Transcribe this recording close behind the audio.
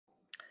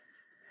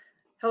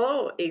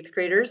Hello, eighth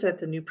graders at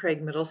the New Prague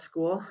Middle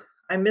School.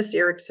 I'm Miss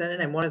Erickson,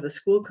 and I'm one of the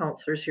school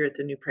counselors here at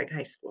the New Prague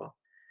High School.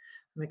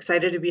 I'm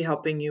excited to be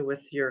helping you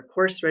with your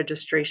course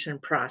registration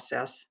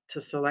process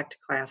to select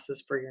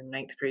classes for your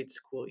ninth grade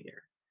school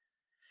year.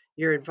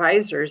 Your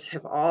advisors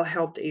have all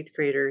helped eighth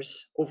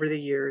graders over the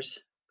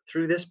years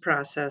through this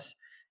process,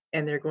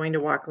 and they're going to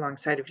walk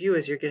alongside of you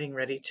as you're getting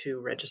ready to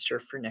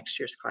register for next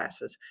year's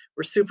classes.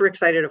 We're super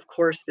excited, of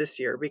course, this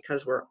year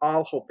because we're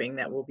all hoping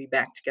that we'll be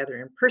back together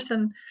in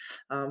person.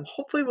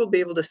 Hopefully, we'll be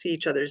able to see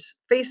each other's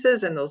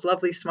faces and those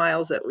lovely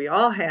smiles that we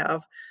all have.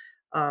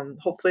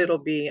 Hopefully, it'll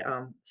be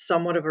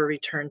somewhat of a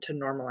return to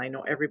normal. I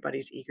know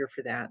everybody's eager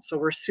for that. So,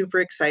 we're super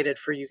excited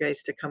for you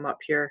guys to come up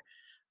here.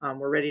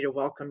 We're ready to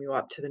welcome you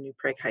up to the New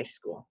Prague High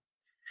School.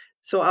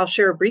 So, I'll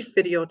share a brief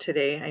video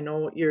today. I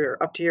know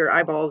you're up to your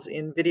eyeballs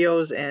in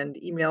videos and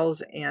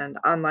emails and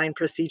online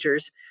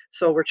procedures.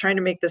 So, we're trying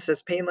to make this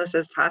as painless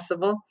as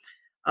possible.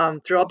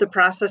 Throughout the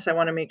process, I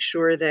want to make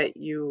sure that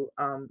you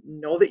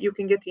know that you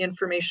can get the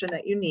information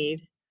that you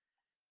need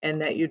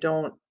and that you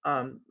don't,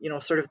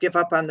 sort of give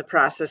up on the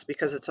process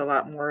because it's a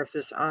lot more of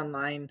this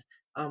online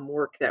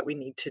work that we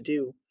need to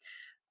do.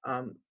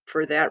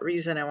 For that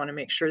reason, I want to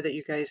make sure that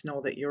you guys know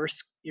that your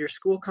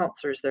school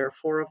counselors, there are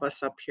four of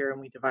us up here,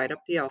 and we divide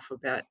up the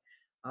alphabet.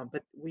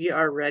 But we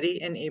are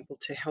ready and able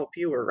to help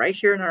you. We're right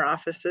here in our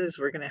offices.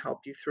 We're going to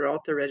help you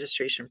throughout the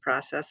registration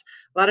process.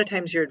 A lot of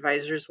times, your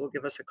advisors will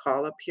give us a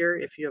call up here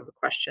if you have a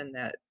question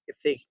that if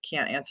they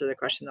can't answer the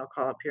question, they'll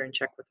call up here and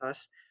check with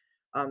us.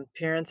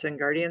 Parents and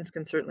guardians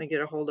can certainly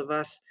get a hold of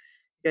us.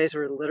 You guys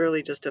were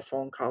literally just a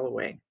phone call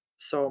away.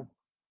 So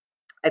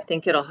I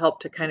think it'll help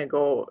to kind of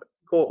go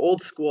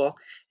old school.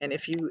 And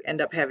if you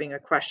end up having a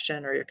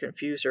question or you're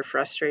confused or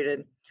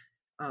frustrated,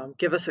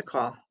 give us a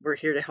call. We're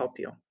here to help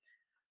you.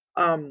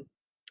 Um,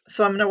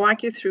 so I'm going to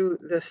walk you through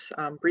this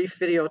brief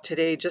video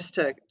today, just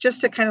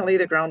to kind of lay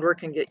the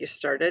groundwork and get you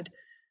started.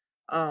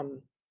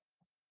 Um,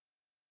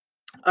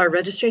 our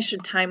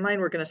registration timeline,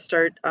 we're going to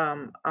start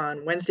on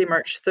Wednesday,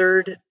 March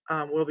 3rd.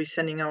 We'll be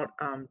sending out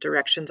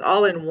directions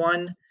all in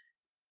one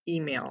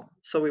email.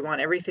 So we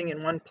want everything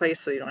in one place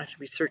so you don't have to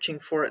be searching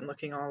for it and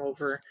looking all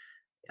over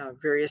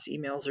various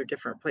emails or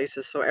different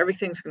places. So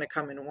everything's going to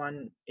come in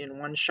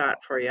one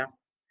shot for you.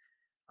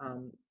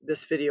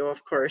 This video,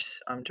 of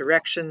course,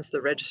 directions,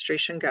 the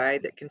registration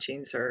guide that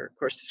contains our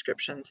course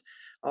descriptions.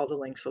 All the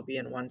links will be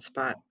in one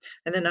spot.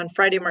 And then on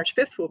Friday, March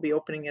 5th, we'll be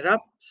opening it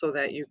up so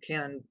that you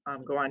can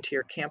go onto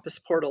your campus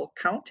portal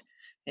account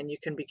and you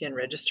can begin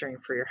registering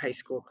for your high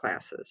school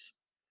classes.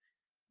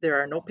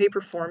 There are no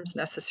paper forms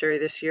necessary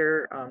this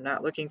year.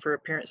 Not looking for a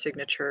parent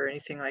signature or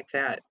anything like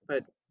that,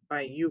 but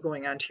by you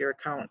going onto your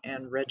account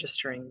and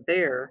registering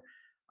there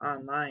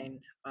online,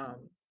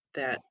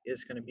 that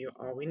is going to be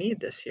all we need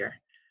this year.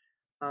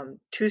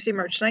 Tuesday,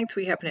 March 9th,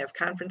 we happen to have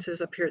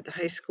conferences up here at the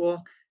high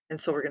school, and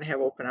so we're going to have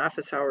open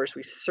office hours.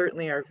 We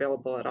certainly are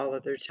available at all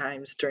other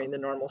times during the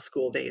normal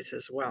school days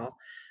as well.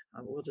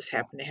 We'll just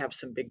happen to have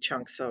some big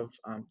chunks of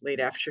late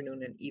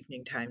afternoon and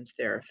evening times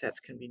there if that's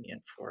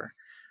convenient for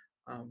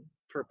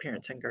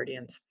parents and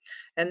guardians.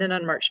 And then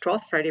on March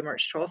 12th, Friday,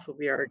 March 12th, will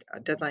be our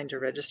deadline to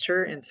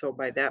register. And so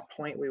by that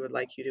point, we would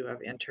like you to have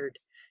entered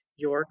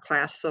your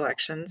class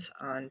selections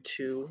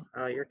onto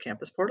your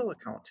campus portal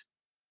account.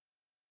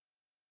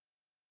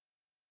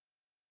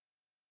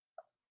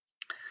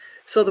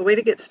 So the way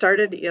to get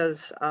started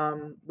is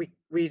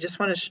we just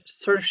want to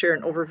sort of share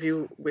an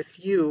overview with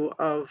you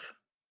of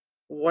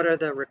what are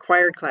the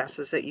required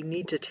classes that you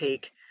need to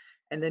take,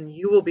 and then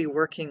you will be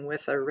working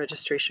with a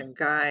registration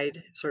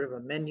guide, sort of a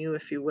menu,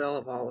 if you will,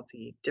 of all of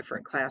the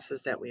different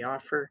classes that we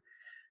offer.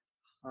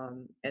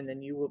 And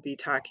then you will be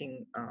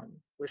talking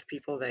with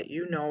people that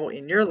you know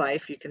in your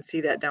life. You can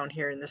see that down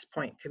here in this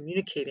point,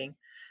 communicating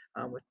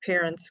with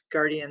parents,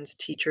 guardians,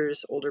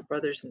 teachers, older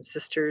brothers and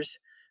sisters.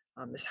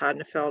 Ms.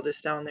 Hodnefeld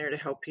is down there to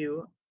help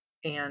you,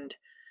 and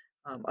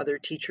other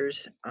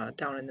teachers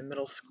down in the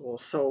middle school.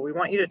 So we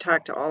want you to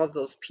talk to all of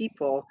those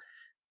people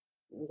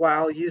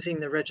while using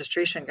the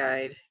registration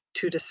guide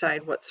to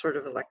decide what sort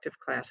of elective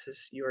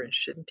classes you are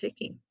interested in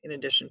taking in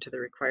addition to the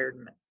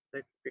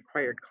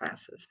required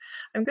classes.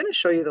 I'm going to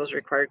show you those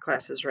required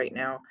classes right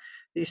now.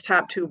 These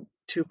top two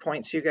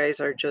points, you guys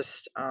are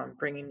just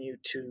bringing you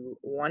to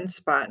one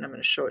spot, and I'm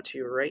going to show it to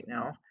you right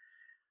now.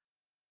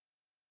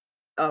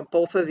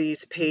 Both of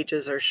these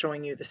pages are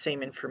showing you the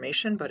same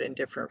information, but in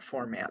different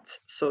formats.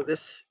 So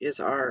this is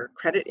our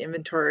credit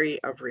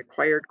inventory of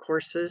required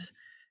courses.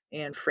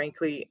 And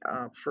frankly,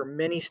 for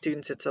many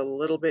students, it's a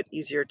little bit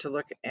easier to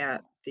look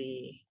at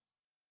the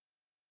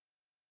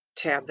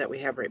tab that we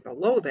have right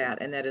below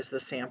that, and that is the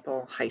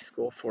sample high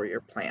school four-year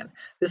plan.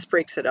 This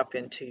breaks it up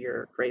into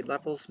your grade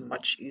levels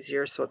much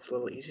easier, so it's a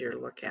little easier to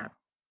look at.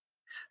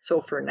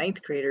 So for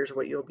ninth graders,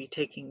 what you'll be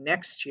taking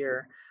next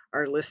year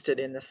are listed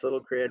in this little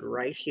grid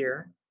right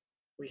here.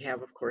 We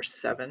have, of course,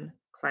 7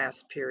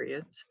 class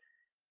periods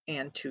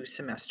and 2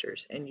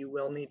 semesters, and you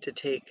will need to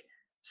take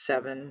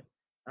 7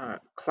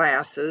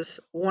 classes.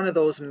 One of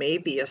those may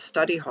be a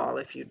study hall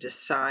if you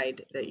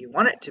decide that you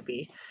want it to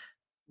be.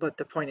 but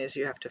the point is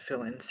you have to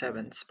fill in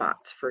 7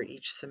 spots for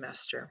each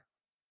semester.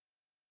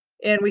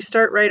 And we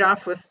start right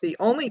off with the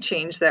only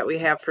change that we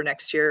have for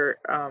next year,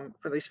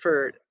 at least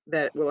for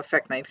that will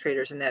affect ninth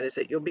graders, and that is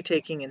that you'll be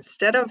taking,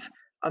 instead of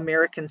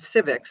American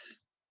Civics,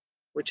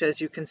 which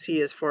as you can see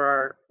is for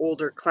our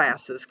older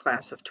classes,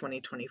 class of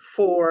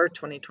 2024,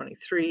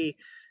 2023,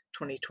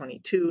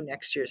 2022,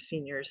 next year's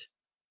seniors.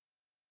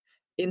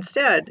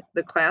 Instead,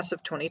 the class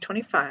of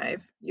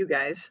 2025, you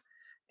guys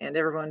and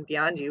everyone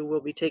beyond you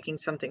will be taking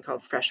something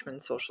called Freshman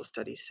Social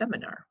Studies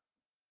Seminar.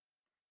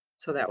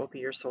 So that will be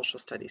your social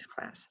studies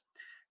class.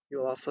 You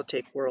will also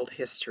take world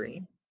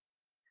history.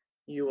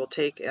 You will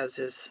take, as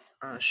is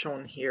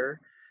shown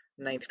here,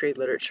 ninth grade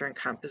literature and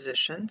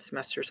composition,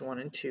 semesters 1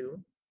 and 2,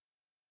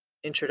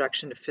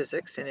 introduction to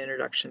physics and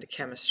introduction to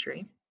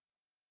chemistry,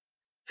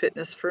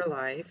 fitness for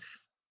life,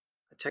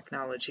 a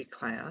technology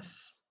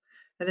class,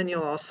 and then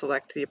you'll all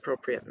select the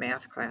appropriate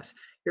math class.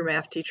 Your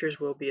math teachers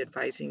will be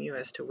advising you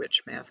as to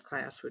which math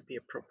class would be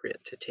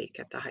appropriate to take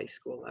at the high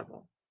school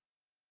level.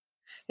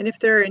 And if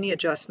there are any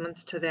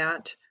adjustments to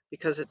that,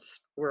 because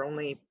we're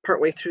only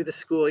partway through the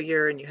school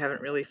year and you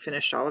haven't really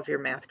finished all of your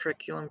math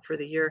curriculum for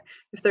the year,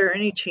 if there are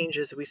any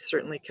changes, we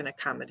certainly can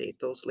accommodate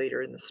those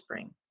later in the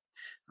spring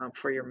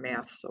for your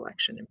math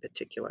selection in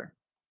particular.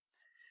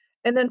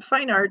 And then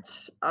fine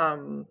arts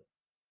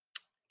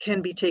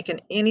can be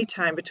taken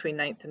anytime between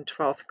ninth and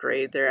 12th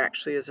grade. There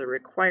actually is a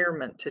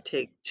requirement to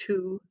take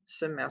 2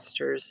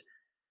 semesters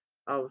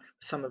of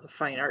some of the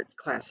fine art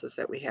classes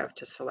that we have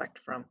to select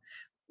from.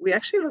 We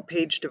actually have a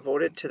page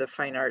devoted to the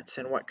fine arts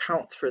and what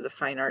counts for the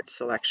fine arts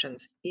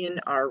selections in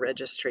our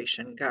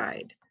registration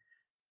guide.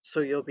 So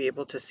you'll be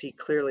able to see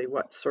clearly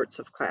what sorts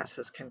of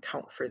classes can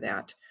count for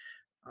that.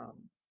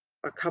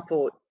 A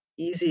couple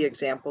easy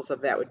examples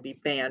of that would be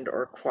band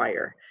or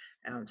choir.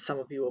 Some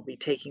of you will be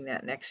taking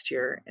that next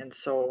year, and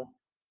so,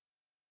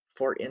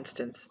 for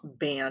instance,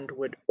 band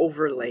would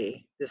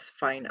overlay this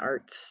fine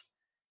arts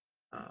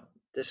uh,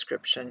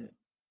 description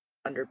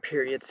under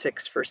period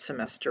 6 for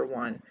semester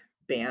 1.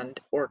 Band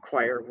or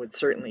choir would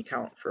certainly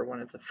count for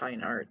one of the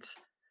fine arts,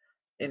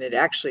 and it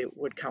actually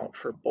would count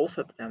for both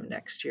of them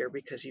next year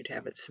because you'd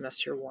have it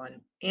semester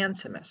 1 and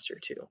semester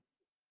 2.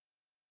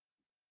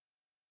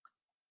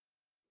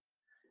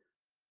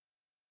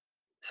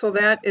 So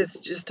that is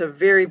just a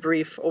very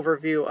brief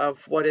overview of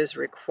what is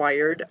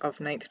required of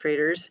ninth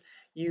graders.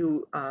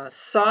 You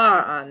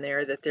saw on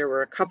there that there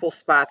were a couple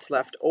spots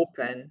left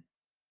open.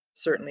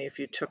 Certainly if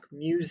you took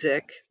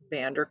music,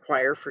 band or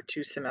choir for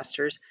 2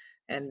 semesters,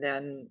 and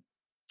then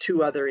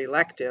 2 other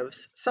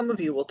electives. Some of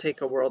you will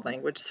take a world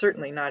language.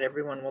 Certainly not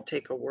everyone will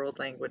take a world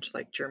language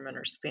like German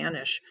or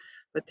Spanish,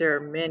 but there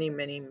are many,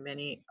 many,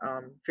 many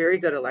very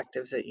good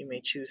electives that you may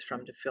choose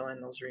from to fill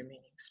in those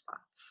remaining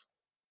spots.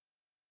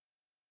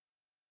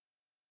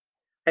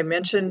 I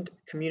mentioned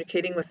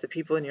communicating with the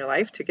people in your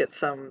life to get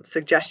some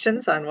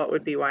suggestions on what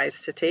would be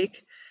wise to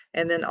take,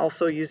 and then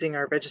also using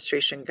our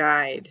registration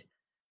guide,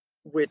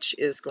 which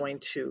is going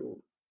to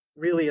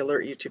really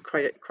alert you to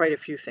quite a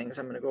few things.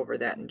 I'm going to go over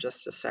that in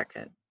just a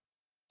second.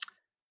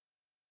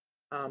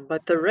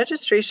 But the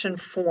registration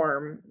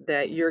form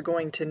that you're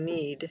going to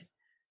need,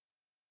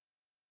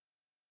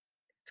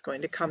 it's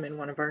going to come in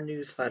one of our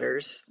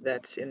newsletters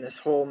that's in this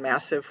whole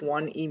massive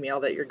one email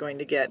that you're going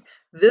to get.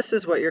 This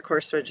is what your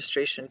course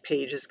registration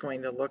page is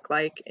going to look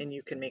like, and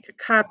you can make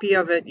a copy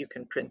of it, you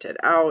can print it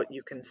out,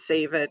 you can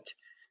save it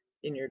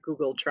in your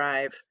Google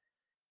Drive,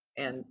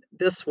 and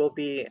this will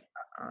be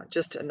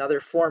just another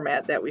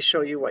format that we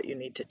show you what you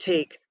need to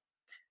take,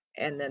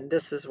 and then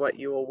this is what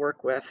you will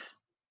work with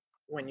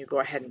when you go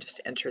ahead and just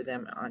enter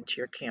them onto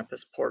your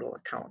campus portal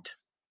account.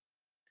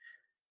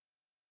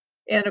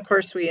 And of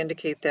course, we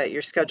indicate that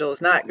your schedule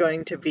is not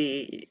going to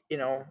be,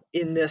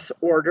 in this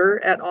order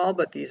at all,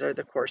 but these are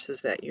the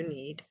courses that you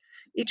need.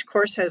 Each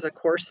course has a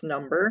course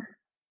number.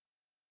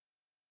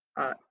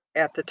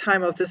 At the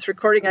time of this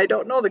recording, I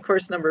don't know the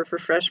course number for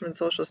Freshman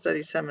Social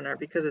Studies Seminar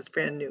because it's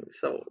brand new,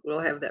 so we'll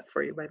have that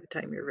for you by the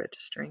time you're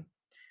registering.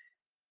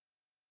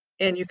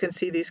 And you can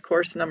see these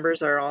course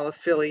numbers are all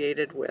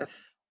affiliated with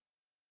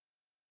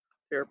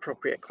their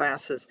appropriate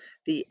classes.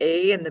 The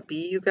A and the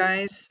B, you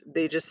guys,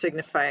 they just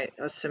signify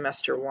a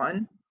semester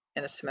 1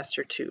 and a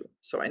semester 2.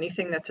 So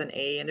anything that's an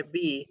A and a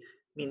B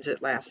means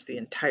it lasts the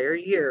entire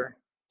year.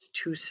 It's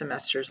 2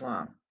 semesters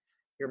long.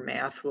 Your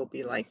math will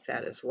be like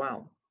that as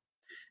well.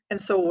 And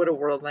so would a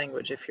world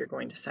language if you're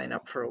going to sign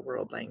up for a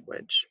world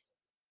language.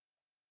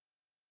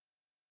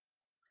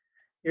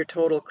 Your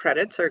total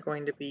credits are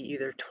going to be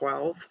either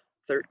 12,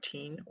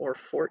 13, or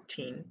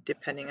 14,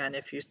 depending on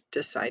if you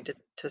decide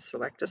to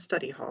select a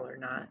study hall or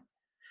not.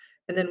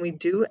 And then we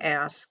do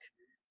ask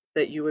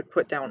that you would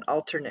put down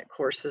alternate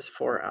courses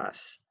for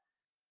us.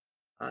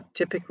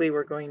 Typically,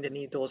 we're going to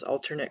need those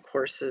alternate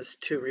courses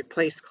to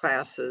replace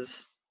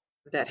classes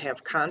that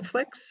have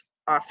conflicts.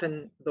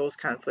 Often those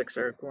conflicts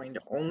are going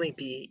to only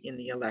be in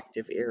the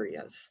elective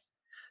areas,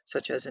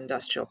 such as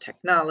industrial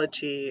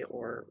technology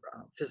or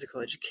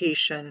physical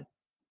education,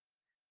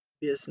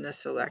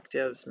 business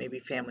electives, maybe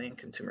family and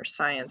consumer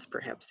science,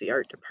 perhaps the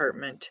art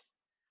department.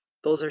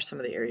 Those are some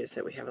of the areas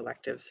that we have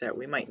electives that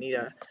we might need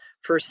a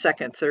first,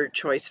 second, third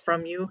choice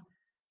from you.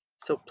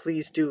 So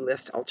please do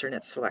list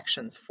alternate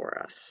selections for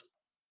us.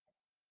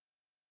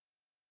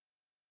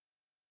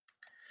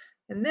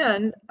 And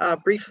then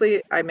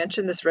briefly, I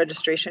mentioned this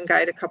registration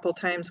guide a couple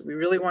times. We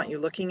really want you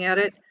looking at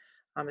it.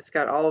 It's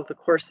got all of the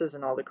courses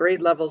and all the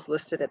grade levels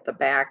listed at the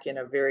back in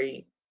a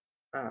very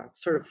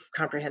sort of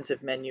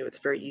comprehensive menu. It's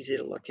very easy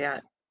to look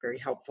at, very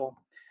helpful.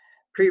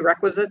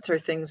 Prerequisites are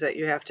things that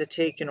you have to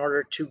take in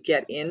order to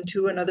get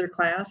into another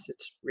class.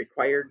 It's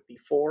required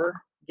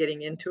before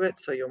getting into it,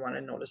 so you'll want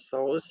to notice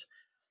those.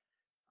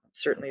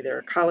 Certainly, there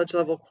are college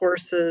level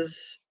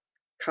courses,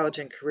 college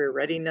and career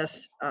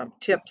readiness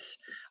tips.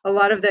 A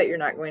lot of that you're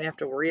not going to have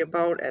to worry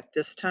about at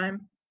this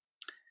time.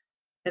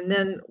 And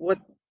then what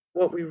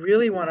we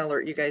really want to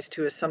alert you guys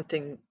to is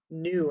something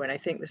new, and I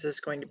think this is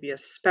going to be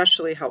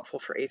especially helpful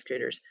for eighth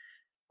graders.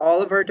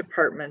 All of our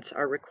departments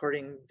are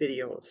recording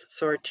videos.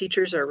 So our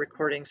teachers are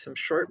recording some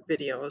short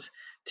videos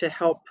to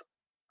help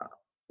uh,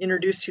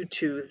 introduce you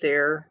to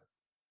their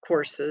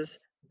courses,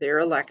 their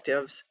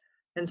electives,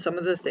 and some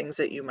of the things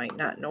that you might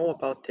not know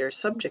about their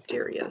subject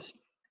areas.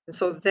 And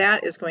so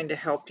that is going to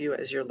help you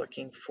as you're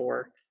looking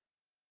for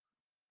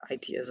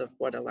ideas of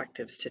what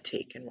electives to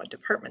take and what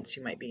departments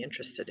you might be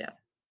interested in.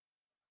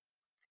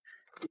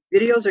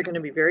 Videos are going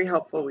to be very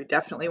helpful. We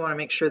definitely want to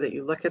make sure that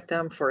you look at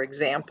them. For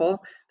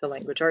example, the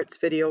language arts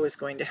video is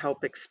going to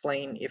help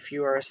explain if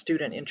you are a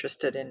student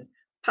interested in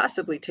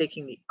possibly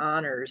taking the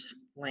honors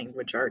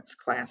language arts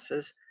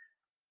classes.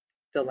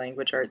 The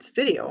language arts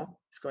video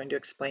is going to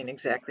explain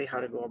exactly how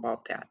to go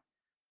about that.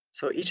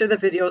 So each of the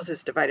videos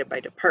is divided by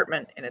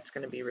department, and it's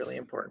going to be really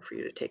important for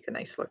you to take a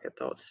nice look at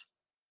those.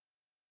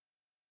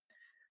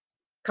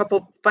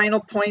 Couple final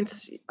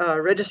points.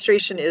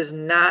 Registration is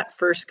not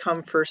first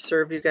come, first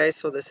serve, you guys.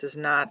 So this is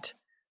not,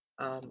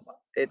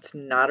 it's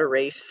not a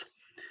race.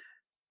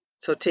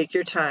 So take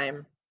your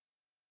time.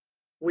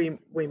 We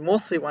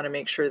mostly want to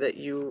make sure that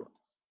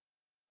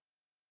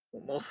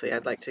mostly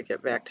I'd like to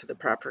get back to the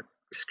proper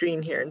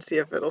screen here and see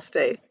if it'll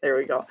stay. There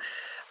we go.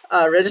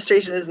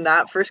 Registration is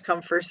not first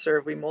come, first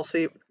serve. We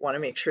mostly want to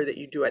make sure that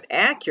you do it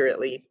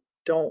accurately.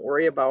 Don't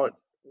worry about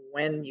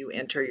when you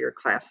enter your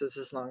classes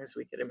as long as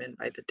we get them in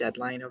by the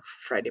deadline of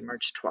Friday,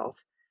 March 12th.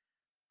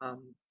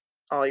 Um,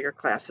 all your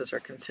classes are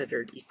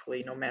considered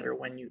equally no matter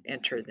when you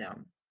enter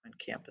them on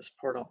Campus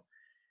Portal.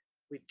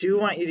 We do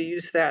want you to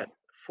use that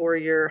for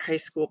your high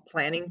school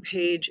planning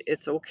page.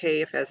 It's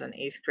okay if as an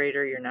eighth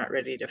grader you're not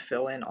ready to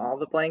fill in all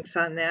the blanks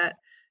on that.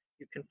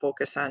 You can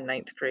focus on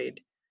ninth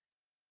grade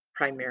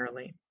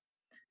primarily.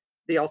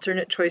 The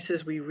alternate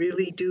choices, we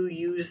really do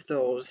use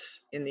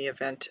those in the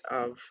event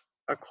of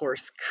a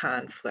course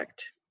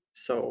conflict.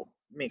 So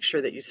make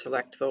sure that you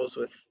select those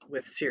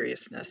with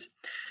seriousness.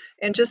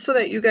 And just so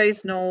that you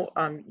guys know,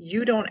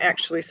 you don't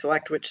actually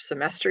select which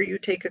semester you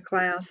take a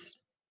class.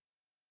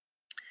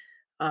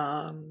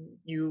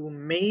 You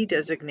may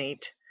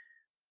designate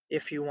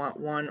if you want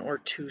one or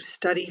two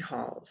study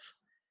halls.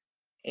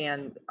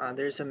 And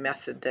there's a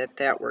method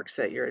that works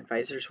that your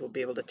advisors will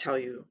be able to tell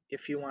you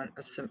if you want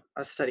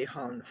a study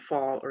hall in the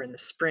fall or in the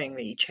spring.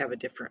 They each have a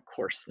different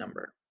course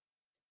number.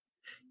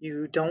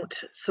 You don't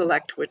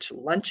select which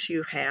lunch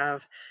you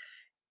have,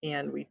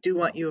 and we do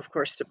want you, of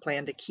course, to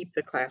plan to keep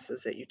the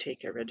classes that you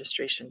take at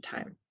registration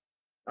time.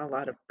 A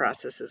lot of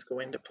processes go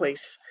into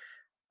place,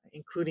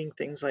 including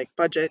things like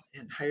budget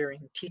and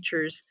hiring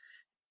teachers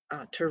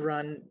to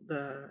run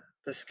the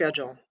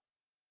schedule.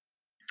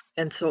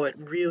 And so it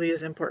really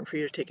is important for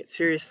you to take it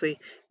seriously.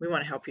 We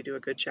want to help you do a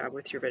good job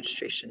with your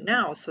registration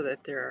now so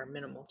that there are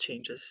minimal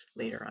changes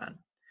later on.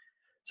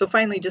 So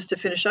finally, just to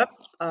finish up,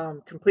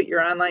 complete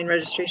your online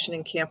registration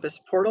in Campus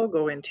Portal,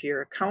 go into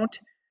your account.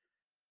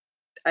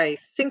 I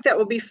think that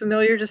will be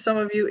familiar to some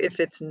of you. If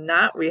it's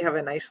not, we have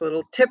a nice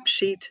little tip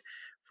sheet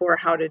for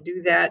how to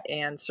do that.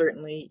 And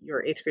certainly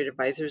your eighth grade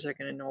advisors are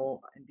going to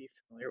know and be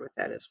familiar with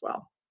that as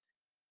well.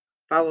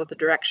 Follow the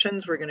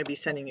directions. We're going to be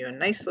sending you a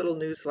nice little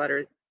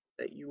newsletter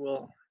that you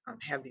will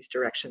have these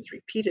directions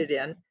repeated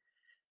in.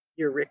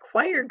 Your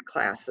required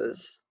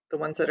classes, the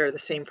ones that are the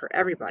same for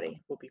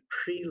everybody, will be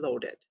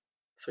preloaded.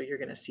 So you're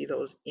going to see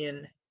those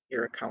in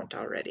your account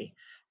already.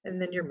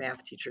 And then your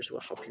math teachers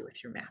will help you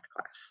with your math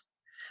class.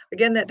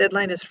 Again, that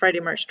deadline is Friday,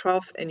 March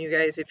 12th. And you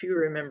guys, if you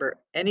remember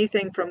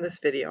anything from this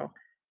video,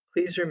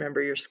 please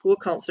remember your school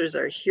counselors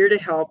are here to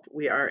help.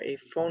 We are a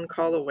phone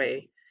call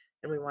away,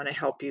 and we want to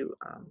help you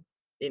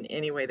in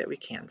any way that we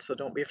can. So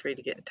don't be afraid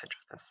to get in touch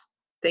with us.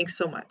 Thanks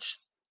so much.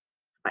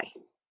 Bye.